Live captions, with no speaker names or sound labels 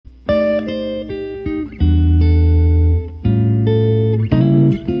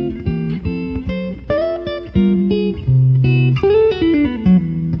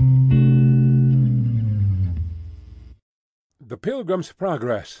Pilgrim's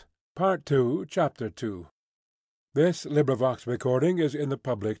Progress, Part 2, Chapter 2. This recording is in the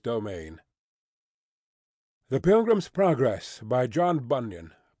public domain. The Pilgrim's Progress, by John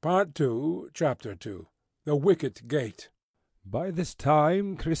Bunyan, Part 2, Chapter 2. The Wicket Gate. By this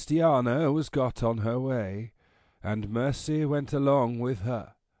time Christiana was got on her way, and Mercy went along with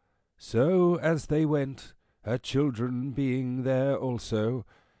her. So as they went, her children being there also,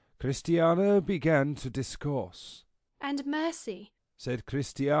 Christiana began to discourse. "And Mercy," said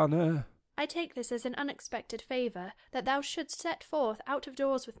Christiana, "I take this as an unexpected favour, that thou shouldst set forth out of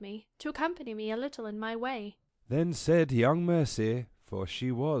doors with me, to accompany me a little in my way." Then said young Mercy, for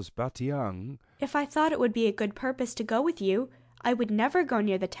she was but young, "If I thought it would be a good purpose to go with you, I would never go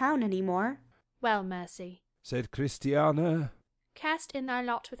near the town any more." "Well, Mercy," said Christiana, "cast in thy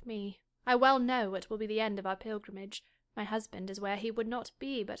lot with me. I well know it will be the end of our pilgrimage. My husband is where he would not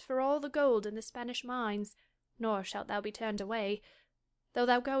be but for all the gold in the Spanish mines, nor shalt thou be turned away, though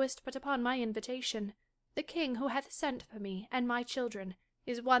thou goest but upon my invitation. The king who hath sent for me and my children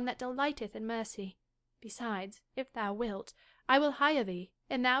is one that delighteth in mercy. Besides, if thou wilt, I will hire thee,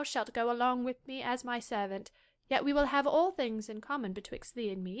 and thou shalt go along with me as my servant. Yet we will have all things in common betwixt thee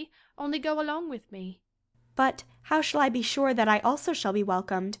and me, only go along with me." "But how shall I be sure that I also shall be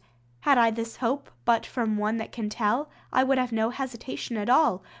welcomed? Had I this hope but from one that can tell, I would have no hesitation at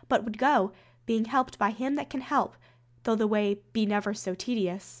all, but would go, being helped by him that can help, though the way be never so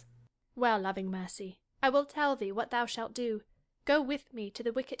tedious." "Well, loving Mercy, I will tell thee what thou shalt do. Go with me to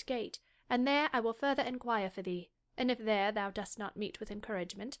the wicket gate, and there I will further enquire for thee. And if there thou dost not meet with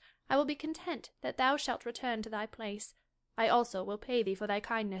encouragement, I will be content that thou shalt return to thy place. I also will pay thee for thy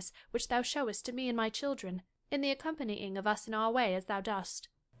kindness, which thou showest to me and my children, in the accompanying of us in our way as thou dost."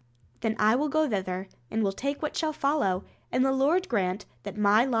 "Then I will go thither, and will take what shall follow, and the Lord grant that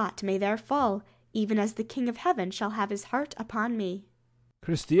my lot may there fall, even as the King of Heaven shall have his heart upon me."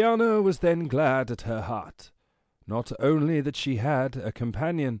 Christiana was then glad at her heart, not only that she had a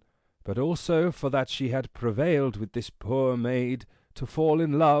companion, but also for that she had prevailed with this poor maid to fall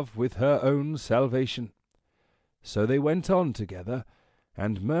in love with her own salvation. So they went on together,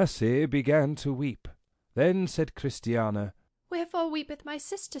 and Mercy began to weep. Then said Christiana, "Wherefore weepeth my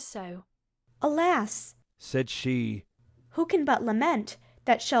sister so?" "Alas," said she, "who can but lament,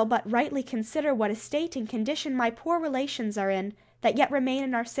 that shall but rightly consider what estate and condition my poor relations are in, that yet remain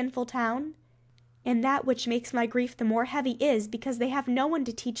in our sinful town? And that which makes my grief the more heavy is, because they have no one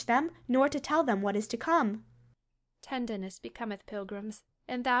to teach them, nor to tell them what is to come." "Tenderness becometh pilgrims,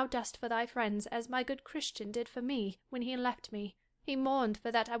 and thou dost for thy friends as my good Christian did for me when he left me. He mourned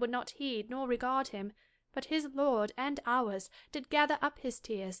for that I would not heed nor regard him, but his Lord and ours did gather up his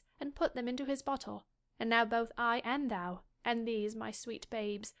tears and put them into his bottle. And now both I and thou, and these my sweet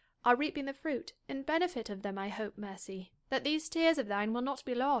babes, are reaping the fruit and benefit of them. I hope, Mercy, that these tears of thine will not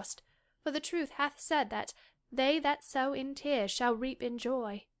be lost. For the truth hath said that they that sow in tears shall reap in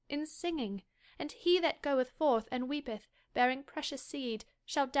joy, in singing. And he that goeth forth and weepeth, bearing precious seed,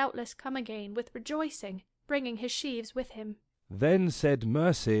 shall doubtless come again with rejoicing, bringing his sheaves with him." Then said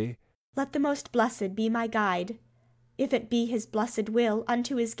Mercy, "Let the most blessed be my guide, if it be his blessed will,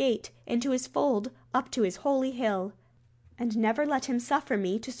 unto his gate, into his fold, up to his holy hill. And never let him suffer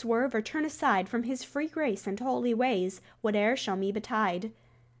me to swerve or turn aside from his free grace and holy ways, whate'er shall me betide.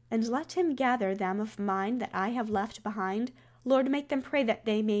 And let him gather them of mine that I have left behind. Lord, make them pray that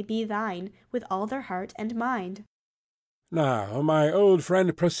they may be thine, with all their heart and mind." Now my old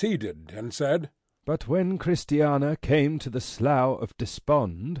friend proceeded, and said, but when Christiana came to the Slough of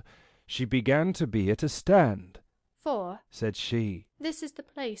Despond, she began to be at a stand. "For," said she, "this is the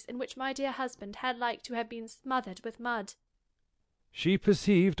place in which my dear husband had like to have been smothered with mud." She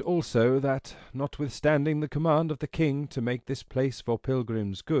perceived also that, notwithstanding the command of the king to make this place for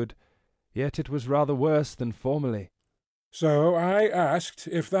pilgrims good, yet it was rather worse than formerly. So I asked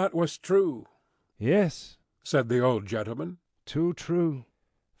if that was true. "Yes," said the old gentleman. "too true.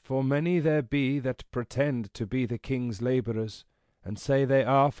 For many there be that pretend to be the king's labourers, and say they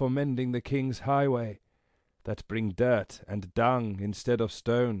are for mending the king's highway, that bring dirt and dung instead of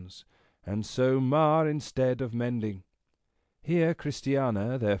stones, and so mar instead of mending. Here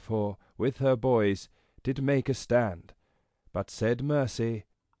Christiana, therefore, with her boys, did make a stand. But said Mercy,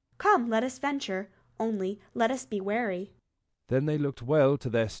 "Come, let us venture, only let us be wary." Then they looked well to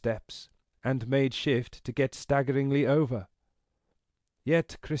their steps, and made shift to get staggeringly over.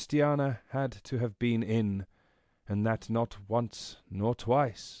 Yet Christiana had to have been in, and that not once nor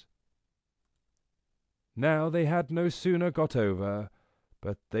twice. Now they had no sooner got over,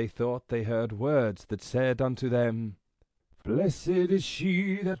 but they thought they heard words that said unto them, "Blessed is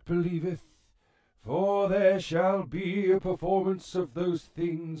she that believeth, For there shall be a performance of those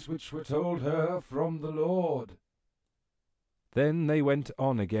things which were told her from the Lord. Then they went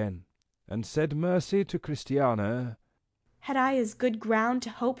on again, and said mercy to Christiana. Had I as good ground to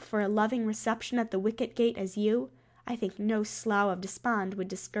hope for a loving reception at the wicket gate as you, I think no slough of despond would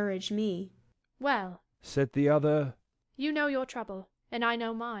discourage me. Well, Said the other, you know your trouble, and I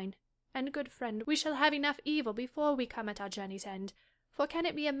know mine. And, good friend, we shall have enough evil before we come at our journey's end. For can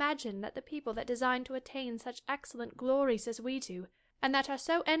it be imagined that the people that design to attain such excellent glories as we do, and that are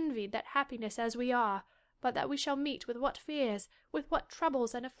so envied that happiness as we are, but that we shall meet with what fears, with what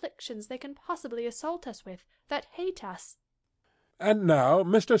troubles and afflictions they can possibly assault us with, that hate us? And now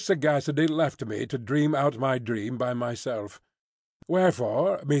Mr. Sagacity left me to dream out my dream by myself.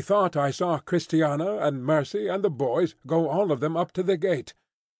 Wherefore methought I saw Christiana and Mercy and the boys go all of them up to the gate,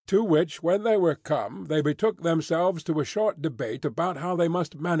 to which when they were come they betook themselves to a short debate about how they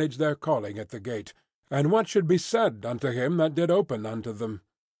must manage their calling at the gate, and what should be said unto him that did open unto them.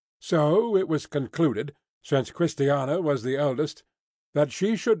 So it was concluded, since Christiana was the eldest, that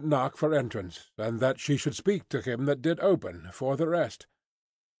she should knock for entrance, and that she should speak to him that did open for the rest.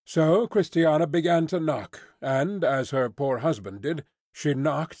 So Christiana began to knock, and, as her poor husband did, she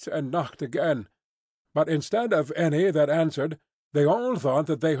knocked and knocked again. But instead of any that answered, they all thought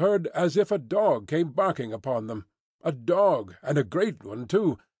that they heard as if a dog came barking upon them, a dog, and a great one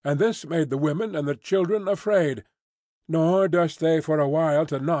too, and this made the women and the children afraid. Nor durst they for a while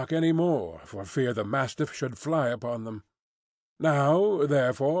to knock any more, for fear the mastiff should fly upon them. Now,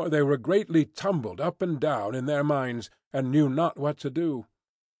 therefore, they were greatly tumbled up and down in their minds, and knew not what to do.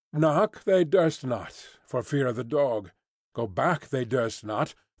 Knock they durst not, for fear of the dog. Go back they durst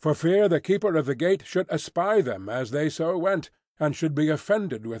not, for fear the keeper of the gate should espy them as they so went, and should be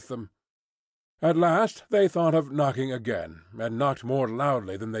offended with them. At last they thought of knocking again, and knocked more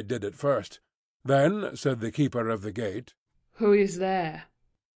loudly than they did at first. Then said the keeper of the gate, Who is there?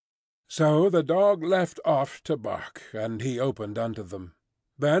 So the dog left off to bark, and he opened unto them.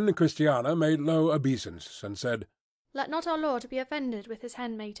 Then Christiana made low obeisance, and said, Let not our lord be offended with his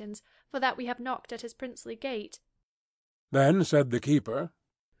handmaidens, for that we have knocked at his princely gate. Then said the keeper,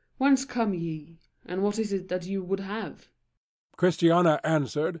 Whence come ye, and what is it that you would have? Christiana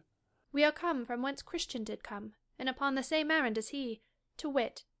answered, We are come from whence Christian did come, and upon the same errand as he, to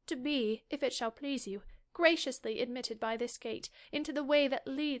wit, to be, if it shall please you, graciously admitted by this gate into the way that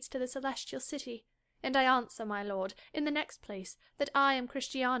leads to the celestial city. And I answer, my lord, in the next place, that I am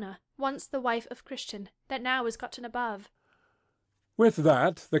Christiana, once the wife of Christian, that now is gotten above. With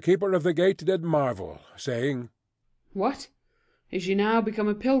that the keeper of the gate did marvel, saying, What? Is she now become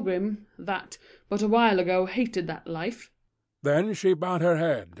a pilgrim, that but a while ago hated that life? Then she bowed her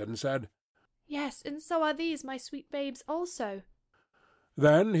head, and said, Yes, and so are these my sweet babes also.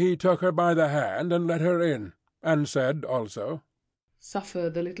 Then he took her by the hand, and led her in, and said also, Suffer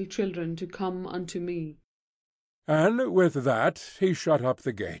the little children to come unto me. And with that he shut up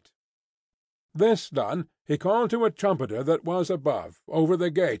the gate. This done, he called to a trumpeter that was above, over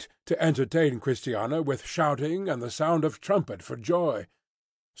the gate, to entertain Christiana with shouting and the sound of trumpet for joy.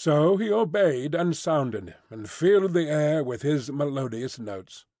 So he obeyed and sounded, and filled the air with his melodious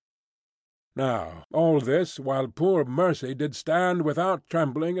notes. Now all this while poor Mercy did stand without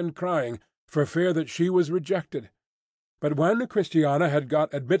trembling and crying, for fear that she was rejected. But when Christiana had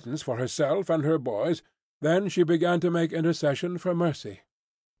got admittance for herself and her boys, then she began to make intercession for Mercy.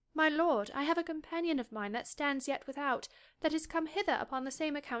 My lord, I have a companion of mine that stands yet without, that is come hither upon the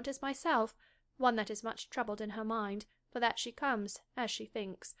same account as myself, one that is much troubled in her mind, for that she comes, as she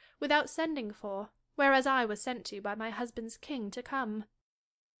thinks, without sending for, whereas I was sent to by my husband's king to come.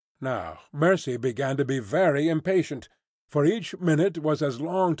 Now Mercy began to be very impatient, for each minute was as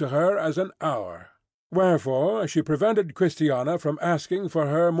long to her as an hour. Wherefore she prevented Christiana from asking for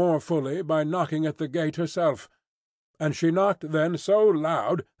her more fully by knocking at the gate herself. And she knocked then so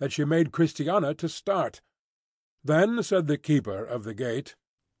loud that she made Christiana to start. Then said the keeper of the gate,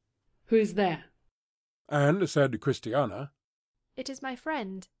 Who is there? And said Christiana, It is my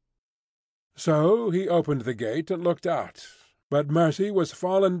friend. So he opened the gate and looked out. But Mercy was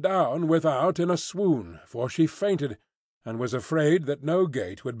fallen down without in a swoon, for she fainted, and was afraid that no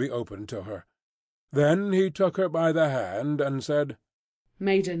gate would be opened to her. Then he took her by the hand, and said,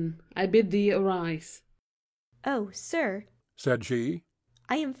 Maiden, I bid thee arise. Oh, sir, said she.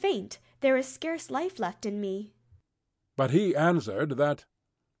 I am faint. There is scarce life left in me. But he answered that,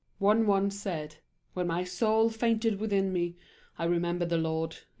 One once said, When my soul fainted within me, I remembered the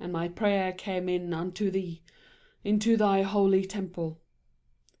Lord, and my prayer came in unto thee, into thy holy temple.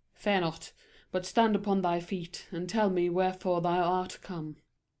 Fear not, but stand upon thy feet, and tell me wherefore thou art come.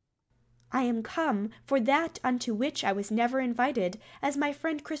 I am come for that unto which I was never invited, as my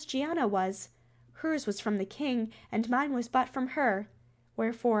friend Christiana was. Hers was from the king, and mine was but from her.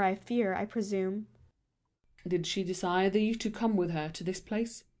 Wherefore I fear, I presume. Did she desire thee to come with her to this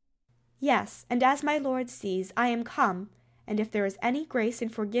place? Yes, and as my lord sees, I am come, and if there is any grace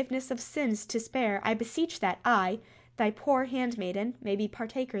and forgiveness of sins to spare, I beseech that I, thy poor handmaiden, may be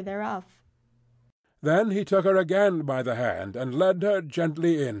partaker thereof. Then he took her again by the hand, and led her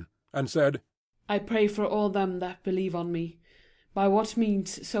gently in, and said, I pray for all them that believe on me, by what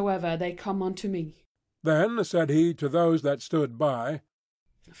means soever they come unto me. Then said he to those that stood by,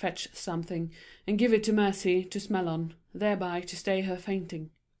 Fetch something, and give it to Mercy to smell on, thereby to stay her fainting.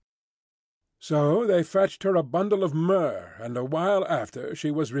 So they fetched her a bundle of myrrh, and a while after she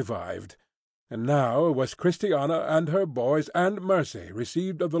was revived. And now was Christiana and her boys and Mercy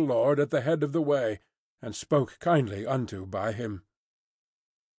received of the Lord at the head of the way, and spoke kindly unto by him.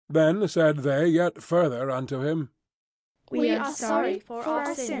 Then said they yet further unto him, We are sorry for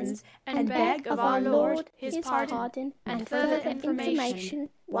our sins, and beg of our Lord his pardon, and further information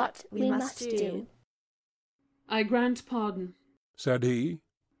what we must do. I grant pardon, said he.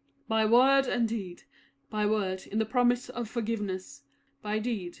 by word and deed, by word in the promise of forgiveness, by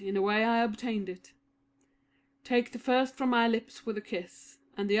deed in the way I obtained it. Take the first from my lips with a kiss,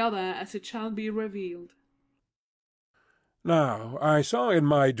 and the other as it shall be revealed. Now I saw in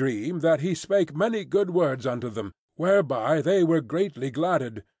my dream that he spake many good words unto them, whereby they were greatly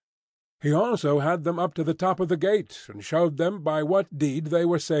gladded. He also had them up to the top of the gate, and showed them by what deed they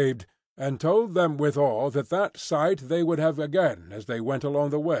were saved, and told them withal that that sight they would have again as they went along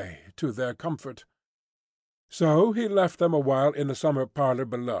the way, to their comfort. So he left them a while in the summer parlour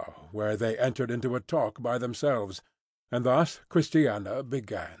below, where they entered into a talk by themselves, and thus Christiana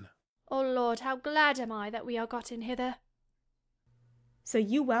began. O Lord, how glad am I that we are gotten hither! So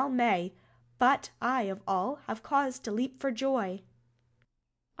you well may, but I of all have cause to leap for joy.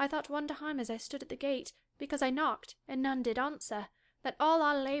 I thought one time as I stood at the gate, because I knocked, and none did answer, that all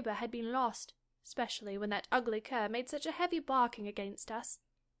our labour had been lost, especially when that ugly cur made such a heavy barking against us.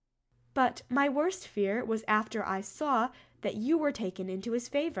 But my worst fear was after I saw that you were taken into his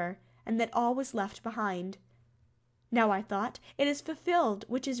favour, and that all was left behind. Now I thought, it is fulfilled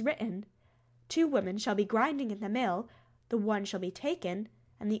which is written, 2 women shall be grinding in the mill, the one shall be taken,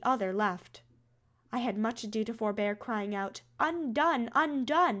 and the other left. I had much ado to forbear crying out, Undone,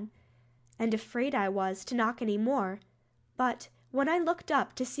 undone! And afraid I was to knock any more. But when I looked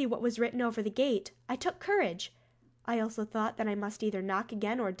up to see what was written over the gate, I took courage. I also thought that I must either knock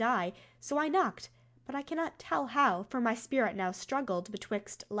again or die, so I knocked, but I cannot tell how, for my spirit now struggled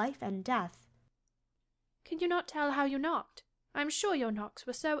betwixt life and death. Can you not tell how you knocked? I am sure your knocks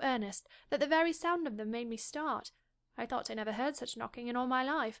were so earnest that the very sound of them made me start. I thought I never heard such knocking in all my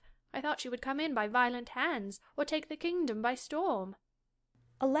life. I thought you would come in by violent hands, or take the kingdom by storm.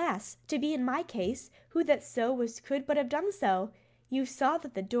 Alas, to be in my case, who that so was could but have done so? You saw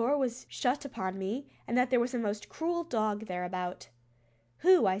that the door was shut upon me, and that there was a most cruel dog thereabout.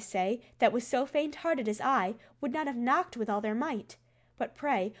 Who, I say, that was so faint-hearted as I, would not have knocked with all their might? But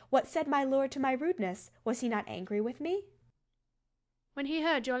pray, what said my lord to my rudeness? Was he not angry with me? When he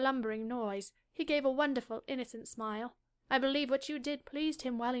heard your lumbering noise, he gave a wonderful innocent smile. I believe what you did pleased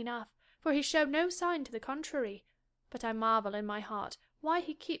him well enough, for he showed no sign to the contrary. But I marvel in my heart why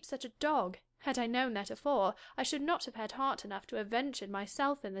he keeps such a dog. Had I known that afore, I should not have had heart enough to have ventured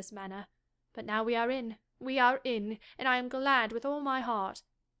myself in this manner. But now we are in, and I am glad with all my heart.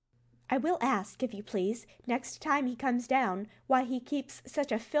 I will ask, if you please, next time he comes down, why he keeps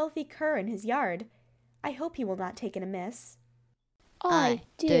such a filthy cur in his yard. I hope he will not take it amiss. I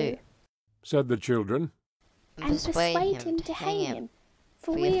do, said the children. and persuade him to hang him,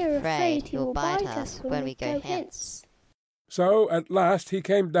 for we are afraid he will bite us when we go hence. So at last he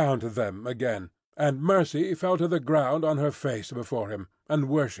came down to them again, and Mercy fell to the ground on her face before him, and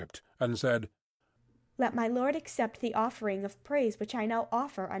worshipped, and said, Let my lord accept the offering of praise which I now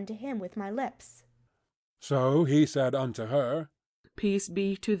offer unto him with my lips. So he said unto her, Peace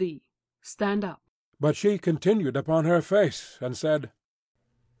be to thee. Stand up. But she continued upon her face, and said,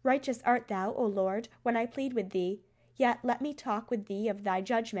 Righteous art thou, O Lord, when I plead with thee. Yet let me talk with thee of thy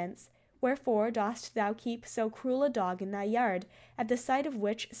judgments. Wherefore dost thou keep so cruel a dog in thy yard, at the sight of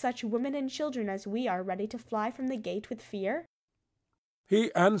which such women and children as we are ready to fly from the gate with fear?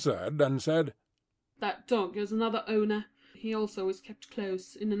 He answered and said, That dog has another owner. He also is kept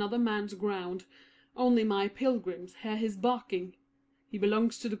close in another man's ground. Only my pilgrims hear his barking. He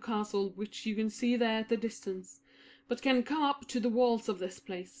belongs to the castle which you can see there at the distance, but can come up to the walls of this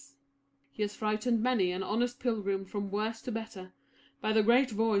place. He has frightened many an honest pilgrim from worse to better, by the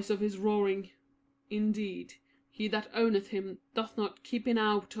great voice of his roaring. Indeed, he that owneth him doth not keep in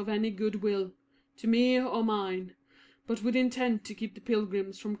aught of any good will to me or mine, but with intent to keep the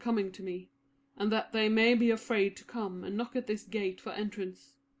pilgrims from coming to me, and that they may be afraid to come and knock at this gate for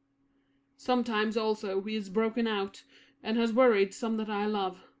entrance. Sometimes also he is broken out, and has worried some that I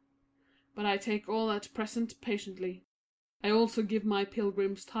love. But I take all at present patiently. I also give my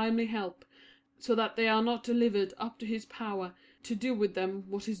pilgrims timely help, so that they are not delivered up to his power to do with them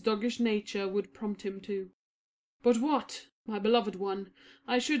what his doggish nature would prompt him to. But what, my beloved one,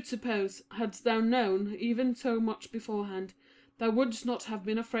 I should suppose, hadst thou known even so much beforehand, thou wouldst not have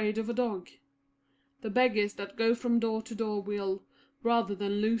been afraid of a dog. The beggars that go from door to door will, rather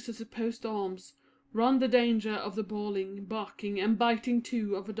than lose the supposed alms, run the danger of the bawling, barking, and biting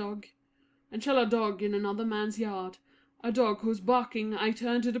too of a dog. And shall a dog in another man's yard, a dog whose barking I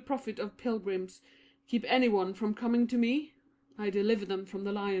turn to the profit of pilgrims, keep any one from coming to me? I deliver them from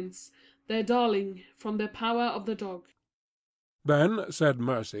the lions, their darling, from the power of the dog. Then said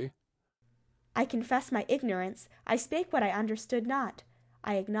Mercy, I confess my ignorance. I spake what I understood not.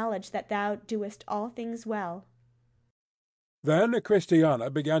 I acknowledge that thou doest all things well. Then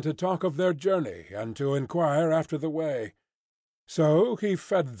Christiana began to talk of their journey, and to inquire after the way. So he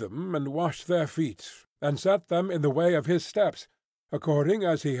fed them, and washed their feet, and set them in the way of his steps, according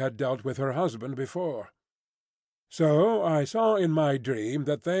as he had dealt with her husband before. So I saw in my dream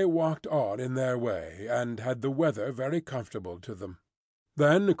that they walked on in their way, and had the weather very comfortable to them.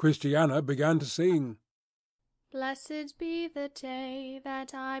 Then Christiana began to sing, Blessed be the day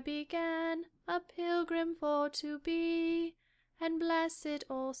that I began a pilgrim for to be, and blessed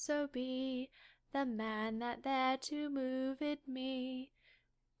also be the man that there to moved me.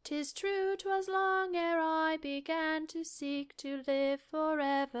 'Tis true 'twas long ere I began to seek to live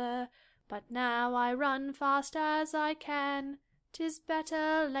forever, but now I run fast as I can. 'Tis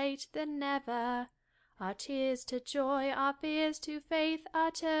better late than never. Our tears to joy, our fears to faith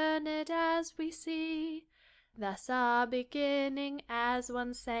are turned as we see. Thus our beginning, as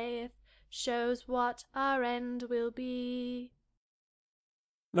one saith, shows what our end will be.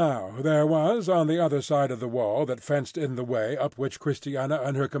 Now there was on the other side of the wall that fenced in the way up which Christiana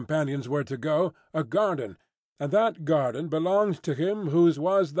and her companions were to go, a garden, and that garden belonged to him whose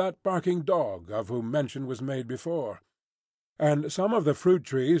was that barking dog of whom mention was made before. And some of the fruit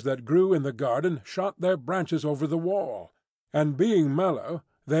trees that grew in the garden shot their branches over the wall, and being mellow,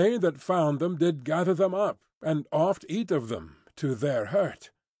 they that found them did gather them up, and oft eat of them, to their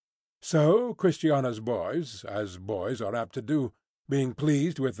hurt. So Christiana's boys, as boys are apt to do, being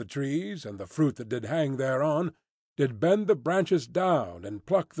pleased with the trees, and the fruit that did hang thereon, did bend the branches down, and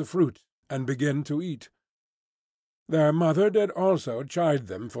pluck the fruit, and begin to eat. Their mother did also chide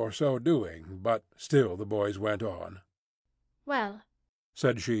them for so doing, but still the boys went on. Well,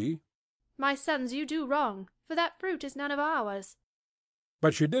 said she, my sons, you do wrong, for that fruit is none of ours.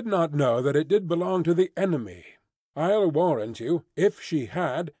 But she did not know that it did belong to the enemy. I'll warrant you, if she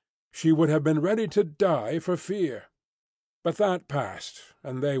had, she would have been ready to die for fear. But that passed,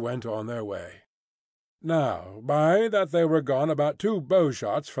 and they went on their way. Now, by that they were gone about 2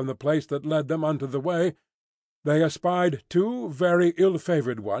 bowshots from the place that led them unto the way, they espied 2 very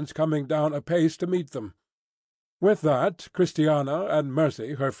ill-favoured ones coming down apace to meet them. With that Christiana and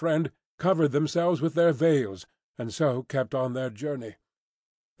Mercy, her friend, covered themselves with their veils, and so kept on their journey.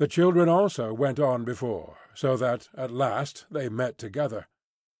 The children also went on before, so that at last they met together.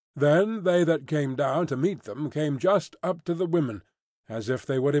 Then they that came down to meet them came just up to the women, as if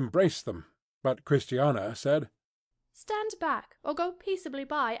they would embrace them. But Christiana said, Stand back, or go peaceably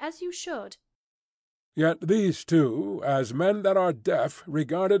by, as you should. Yet these 2, as men that are deaf,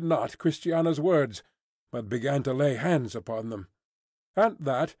 regarded not Christiana's words, but began to lay hands upon them. At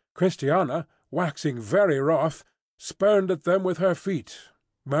that Christiana, waxing very wroth, spurned at them with her feet.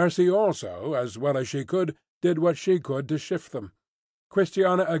 Mercy also, as well as she could, did what she could to shift them.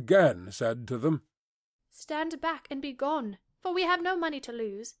 Christiana again said to them, Stand back and be gone, for we have no money to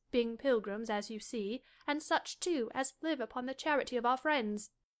lose, being pilgrims, as you see, and such too as live upon the charity of our friends.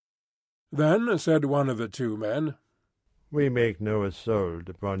 Then said one of the 2 men, We make no assault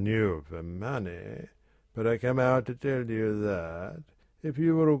upon you for money, but I come out to tell you that, if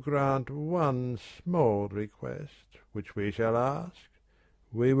you will grant one small request, which we shall ask,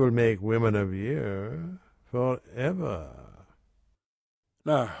 we will make women of you forever.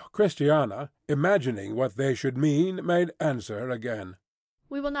 Now Christiana, imagining what they should mean, made answer again.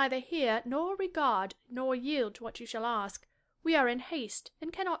 We will neither hear, nor regard, nor yield to what you shall ask. We are in haste,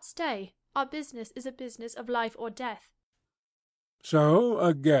 and cannot stay. Our business is a business of life or death. So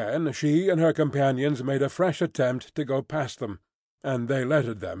again she and her companions made a fresh attempt to go past them, And they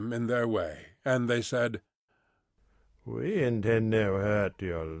letted them in their way, and they said, We intend no hurt to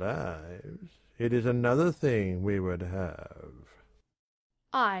your lives. It is another thing we would have.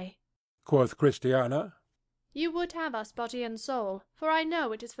 Ay, quoth Christiana. you would have us body and soul, for I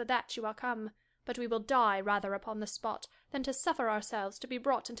know it is for that you are come, but we will die rather upon the spot than to suffer ourselves to be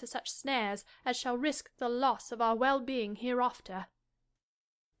brought into such snares as shall risk the loss of our well-being hereafter.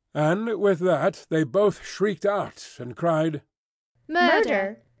 And with that they both shrieked out, and cried,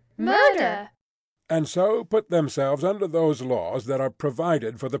 Murder! Murder! and so put themselves under those laws that are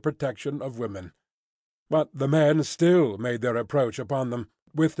provided for the protection of women. But the men still made their approach upon them,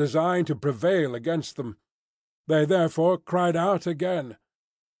 with design to prevail against them. They therefore cried out again.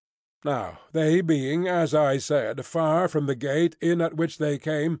 Now they being, as I said, far from the gate in at which they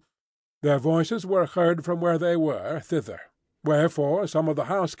came, their voices were heard from where they were thither. Wherefore some of the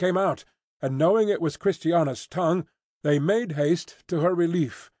house came out, and knowing it was Christiana's tongue, they made haste to her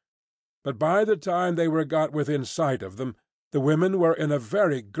relief. But by the time they were got within sight of them, the women were in a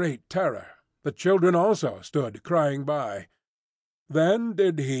very great terror. The children also stood crying by. Then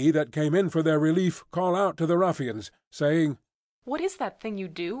did he that came in for their relief call out to the ruffians, saying, What is that thing you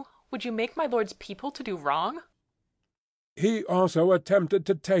do? Would you make my lord's people to do wrong? He also attempted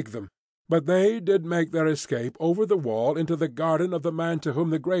to take them, but they did make their escape over the wall into the garden of the man to whom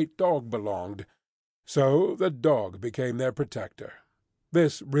the great dog belonged. So the dog became their protector.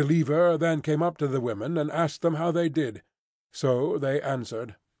 This reliever then came up to the women, and asked them how they did. So they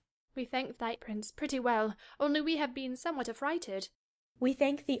answered, We thank thy prince pretty well, only we have been somewhat affrighted. We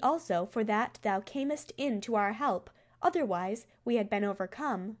thank thee also for that thou camest in to our help, otherwise we had been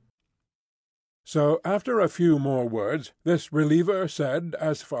overcome. So after a few more words, this reliever said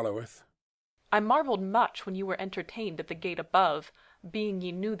as followeth. I marvelled much when you were entertained at the gate above, being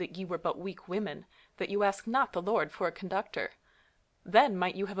ye knew that ye were but weak women, that you asked not the Lord for a conductor. Then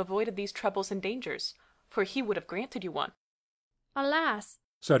might you have avoided these troubles and dangers, for he would have granted you one. Alas,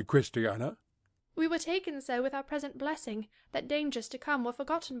 said Christiana, we were taken so with our present blessing, that dangers to come were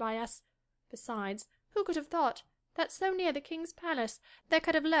forgotten by us. Besides, who could have thought that so near the king's palace there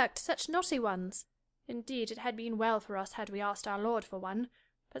could have lurked such naughty ones? Indeed, it had been well for us had we asked our lord for one,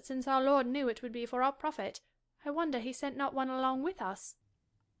 but since our lord knew it would be for our profit, I wonder he sent not one along with us.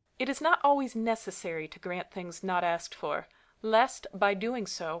 It is not always necessary to grant things not asked for, lest, by doing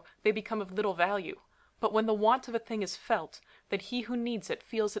so, they become of little value. But when the want of a thing is felt, that he who needs it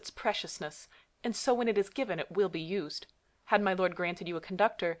feels its preciousness, and so when it is given it will be used. Had my lord granted you a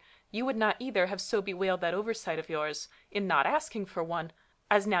conductor, you would not either have so bewailed that oversight of yours, in not asking for one,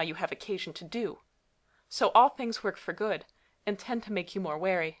 as now you have occasion to do. So all things work for good, and tend to make you more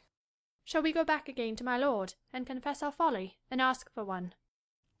wary. Shall we go back again to my lord, and confess our folly, and ask for one?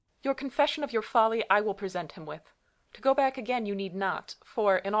 Your confession of your folly I will present him with. To go back again you need not,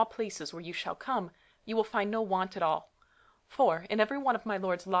 for in all places where you shall come, you will find no want at all. For in every one of my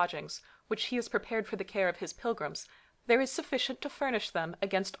lord's lodgings, which he has prepared for the care of his pilgrims, there is sufficient to furnish them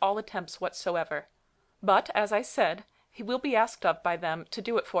against all attempts whatsoever. But, as I said, he will be asked of by them to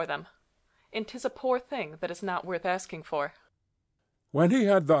do it for them. And 'tis a poor thing that is not worth asking for. When he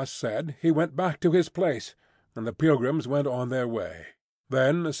had thus said, he went back to his place, and the pilgrims went on their way.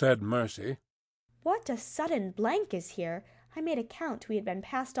 Then said Mercy, What a sudden blank is here! I made account we had been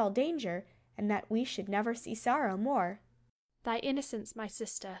past all danger, and that we should never see sorrow more. Thy innocence, my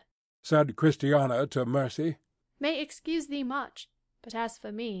sister, said Christiana to Mercy, may excuse thee much, but as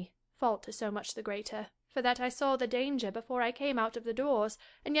for me, fault is so much the greater, for that I saw the danger before I came out of the doors,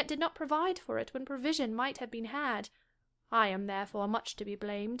 and yet did not provide for it when provision might have been had. I am therefore much to be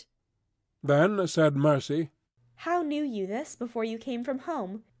blamed. Then said Mercy, How knew you this before you came from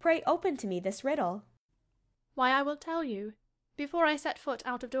home? Pray open to me this riddle. Why, I will tell you. Before I set foot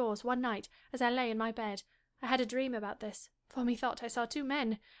out of doors one night, as I lay in my bed, I had a dream about this, for methought I saw two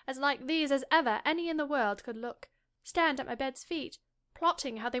men, as like these as ever any in the world could look, stand at my bed's feet,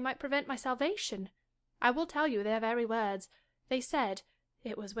 plotting how they might prevent my salvation. I will tell you their very words. They said,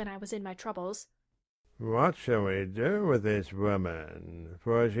 it was when I was in my troubles, What shall we do with this woman?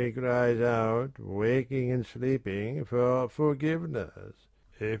 For she cries out, waking and sleeping, for forgiveness.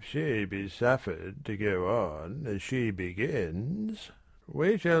 If she be suffered to go on as she begins,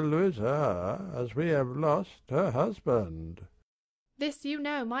 we shall lose her as we have lost her husband. This, you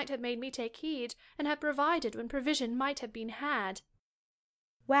know, might have made me take heed, and have provided when provision might have been had.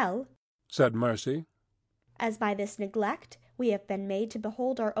 Well, said Mercy, as by this neglect we have been made to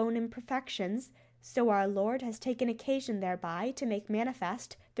behold our own imperfections, so our Lord has taken occasion thereby to make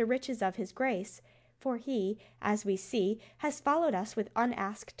manifest the riches of his grace, For he, as we see, has followed us with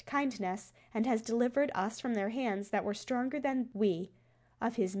unasked kindness, and has delivered us from their hands that were stronger than we,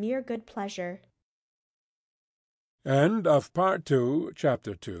 of his mere good pleasure. End of Part 2,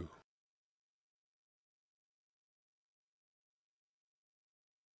 Chapter 2.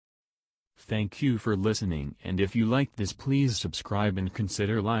 Thank you for listening, and if you liked this, please subscribe and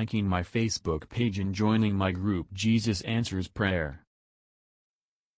consider liking my Facebook page and joining my group Jesus Answers Prayer.